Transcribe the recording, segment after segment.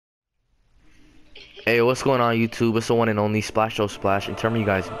Hey, what's going on YouTube? It's the one and only Splash Joe Splash, and turning you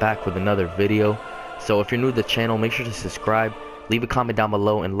guys back with another video. So if you're new to the channel, make sure to subscribe, leave a comment down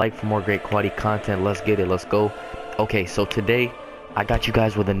below, and like for more great quality content. Let's get it, let's go. Okay, so today I got you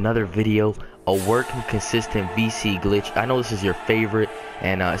guys with another video, a working consistent VC glitch. I know this is your favorite,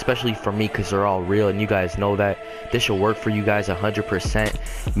 and especially for me because they're all real, and you guys know that this should work for you guys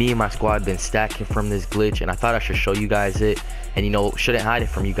 100%. Me and my squad been stacking from this glitch, and I thought I should show you guys it, and shouldn't hide it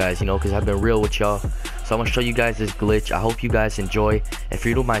from you guys, because I've been real with y'all. So I'm gonna show you guys this glitch. I hope you guys enjoy. If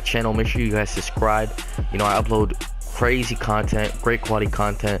you're new to my channel, make sure you guys subscribe. I upload crazy content, great quality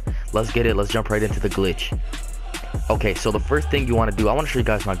content. Let's get it, let's jump right into the glitch. Okay, so the first thing you want to do, I want to show you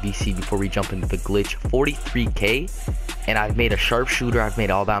guys my VC before we jump into the glitch. 43k, and I've made a sharpshooter. I've made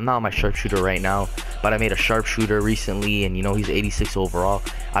all that. I'm not on my sharpshooter right now, but I made a sharpshooter recently, and he's 86 overall.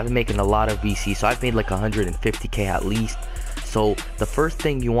 I've been making a lot of VC, so I've made like 150k at least. So the first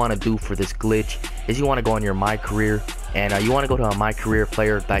thing you want to do for this glitch is you want to go on your My Career, and you want to go to a My Career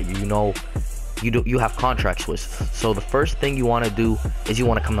player that you have contracts with. So the first thing you want to do is you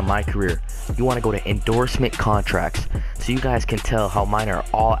want to come to My Career. You want to go to endorsement contracts, so you guys can tell how mine are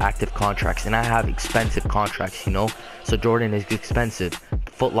all active contracts, and I have expensive contracts. So Jordan is expensive,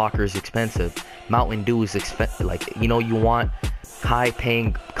 Foot Locker is expensive, Mountain Dew is expensive. You want high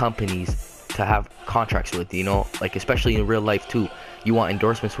paying companies to have contracts with, especially in real life too. You want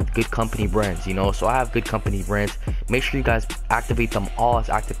endorsements with good company brands, so I have good company brands. Make sure you guys activate them all as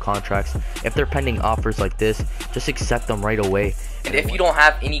active contracts. If they're pending offers like this, just accept them right away. And if you don't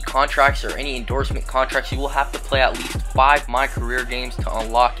have any contracts or any endorsement contracts, you will have to play at least 5 My Career games to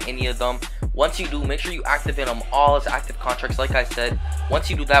unlock any of them. Once you do, make sure you activate them all as active contracts. Like I said, once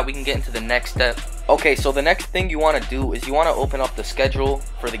you do that, we can get into the next step. Okay, so the next thing you want to do is you want to open up the schedule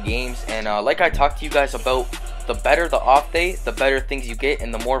for the games, and like I talked to you guys about, the better the off day, the better things you get,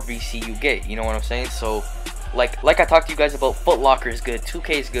 and the more VC you get. You know what I'm saying? So like I talked to you guys about, Foot Locker is good, 2K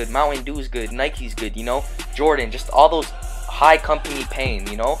is good, Mountain Dew is good, Nike's good, Jordan, just all those high company paying.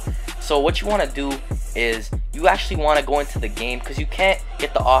 So what you want to do is you actually want to go into the game, because you can't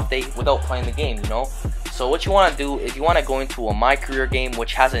get the off day without playing the game. So what you want to do is you want to go into a My Career game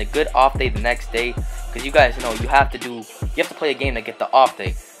which has a good off day the next day, because you guys you have to play a game to get the off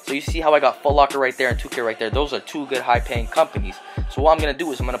day. So you see how I got Foot Locker right there and 2K right there. Those are 2 good high paying companies. So what I'm gonna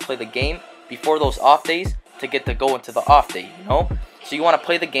do is I'm gonna play the game before those off days to get to go into the off day. So you want to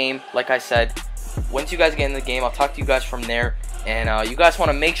play the game. Like I said, once you guys get in the game, I'll talk to you guys from there. And you guys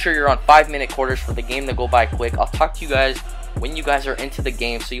want to make sure you're on 5-minute quarters for the game to go by quick. I'll talk to you guys when you guys are into the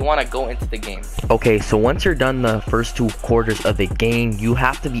game, so you want to go into the game. Okay, so once you're done the first 2 quarters of the game, you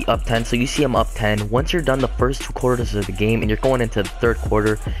have to be up 10. So you see I'm up 10. Once you're done the first 2 quarters of the game and you're going into the 3rd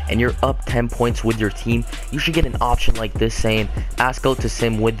quarter and you're up 10 points with your team, you should get an option like this saying ask out to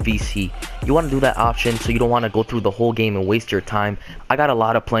sim with VC. You want to do that option, so you don't want to go through the whole game and waste your time. I got a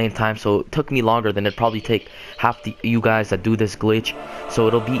lot of playing time, so it took me longer than it'd probably take half you guys that do this glitch. So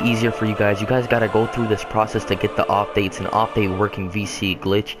it'll be easier for you guys. You guys got to go through this process to get the off day. It's an off day working VC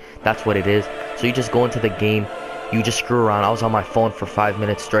glitch. That's what it is. So you just go into the game, you just screw around. I was on my phone for 5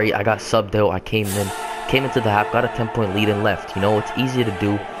 minutes straight. I got subbed out. I came into the half, got a 10-point lead and left. It's easy to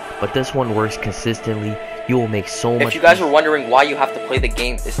do, but this one works consistently. You will make so much. If you guys were wondering why you have to play the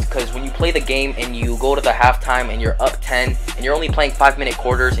game, it's because when you play the game and you go to the halftime and you're up 10 and you're only playing 5-minute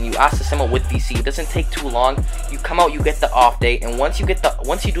quarters and you ask to sim out with VC, it doesn't take too long. You come out, you get the off day, and once you do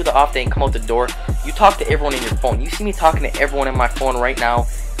the off day and come out the door, you talk to everyone in your phone. You see me talking to everyone in my phone right now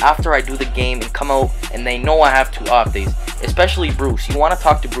after I do the game and come out, and they know I have 2 off days, especially Bruce. You want to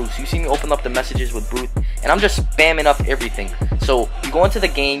talk to Bruce. You see me open up the messages with Bruce, and I'm just spamming up everything. So you go into the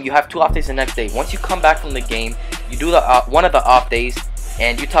game, you have 2 off days the next day. Once you come back from the game, you do the one of the off days,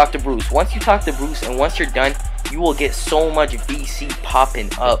 and you talk to Bruce. Once you talk to Bruce, and once you're done, you will get so much VC popping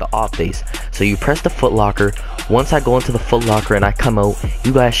up. The off days. So you press the Foot Locker. Once I go into the Foot Locker and I come out,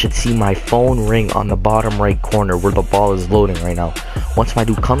 you guys should see my phone ring on the bottom right corner where the ball is loading right now. Once my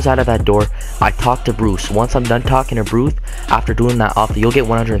dude comes out of that door, I talk to Bruce. Once I'm done talking to Bruce, after doing that off, you'll get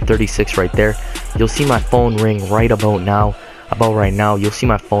 136 right there. You'll see my phone ring right about now. About right now, you'll see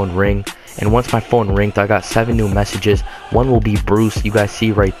my phone ring. And once my phone rings, I got 7 new messages. One will be Bruce, you guys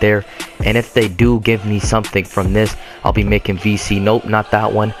see right there. And if they do give me something from this, I'll be making VC. Nope, not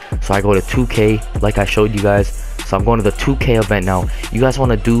that one. So I go to 2K like I showed you guys. So I'm going to the 2K event now. You guys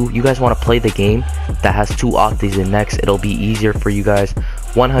want to play the game that has 2 off days and next. It'll be easier for you guys.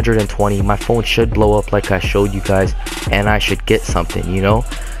 120. My phone should blow up like I showed you guys, and I should get something,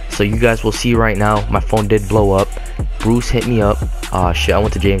 So you guys will see right now, my phone did blow up. Bruce hit me up. Shit, I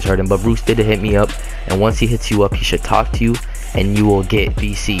went to James Harden, but Bruce did hit me up. And once he hits you up, he should talk to you. and you will get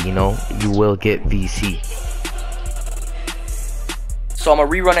VC, you know, you will get VC. So I'm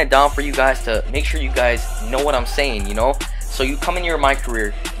gonna rerun it down for you guys to make sure you guys know what I'm saying, you know. So you come in your My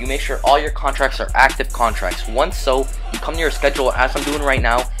Career, you make sure all your contracts are active contracts. Once so, you come to your schedule as I'm doing right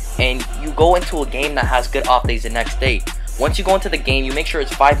now, and you go into a game that has good off days the next day. Once you go into the game, you make sure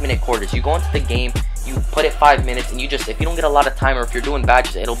it's 5-minute quarters. You go into the game, you put it 5 minutes, and you just, if you don't get a lot of time or if you're doing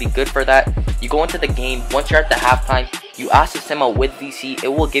badges, it'll be good for that. You go into the game, once you're at the halftime, you ask the sim out with VC, it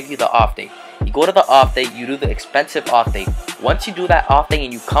will give you the off day. You go to the off day, you do the expensive off day. Once you do that off day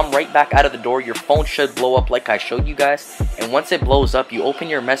and you come right back out of the door, your phone should blow up like I showed you guys. And once it blows up, you open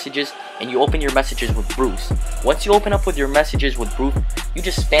your messages, and you open your messages with Bruce. Once you open up with your messages with Bruce, you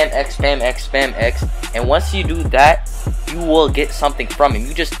just spam X, spam X, spam X. And once you do that, you will get something from him.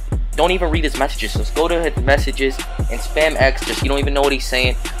 You just don't even read his messages. Just go to his messages and spam X. Just, you don't even know what he's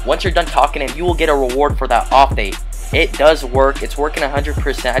saying. Once you're done talking to him, you will get a reward for that off day. It does work. It's working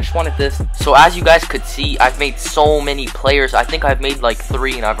 100%. I just wanted this. So as you guys could see, I've made so many players. I think I've made like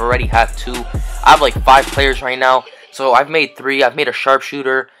 3 and I've already had 2. I have like 5 players right now. So I've made 3. I've made a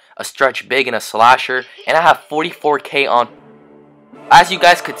sharpshooter, a stretch big, and a slasher. And I have 44k on. As you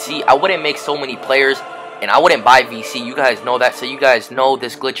guys could see, I wouldn't make so many players and I wouldn't buy VC. You guys know that. So you guys know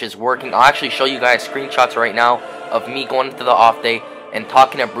this glitch is working. I'll actually show you guys screenshots right now of me going into the off day and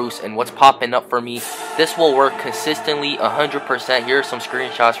talking to Bruce and what's popping up for me. This will work consistently 100%. Here are some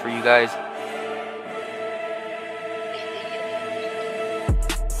screenshots for you guys.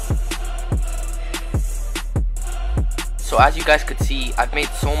 So as you guys could see, I've made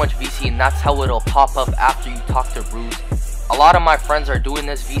so much VC, and that's how it'll pop up after you talk to Bruce. A lot of my friends are doing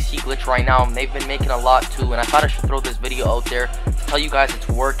this VC glitch right now, and they've been making a lot too, and I thought I should throw this video out there to tell you guys it's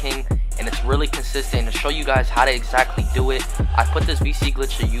working and it's really consistent, and to show you guys how to exactly do it. I put this VC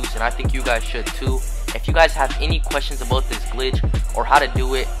glitch to use, and I think you guys should too. If you guys have any questions about this glitch or how to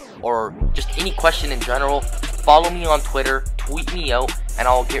do it, or just any question in general, follow me on Twitter, tweet me out, and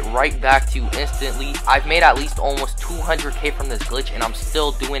I'll get right back to you instantly. I've made at least almost 200k from this glitch, and I'm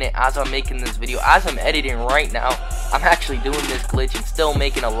still doing it as I'm making this video. As I'm editing right now, I'm actually doing this glitch and still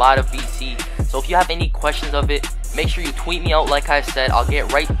making a lot of VC. So if you have any questions of it, make sure you tweet me out. Like I said, I'll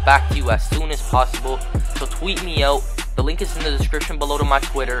get right back to you as soon as possible. So tweet me out. The link is in the description below to my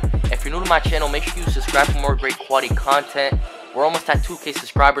Twitter. If you're new to my channel, make sure you subscribe for more great quality content. We're almost at 2k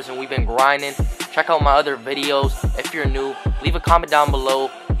subscribers and we've been grinding. Check out my other videos. If you're new, leave a comment down below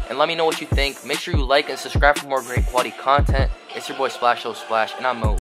and let me know what you think. Make sure you like and subscribe for more great quality content. It's your boy Splasho Splash, and I'm out.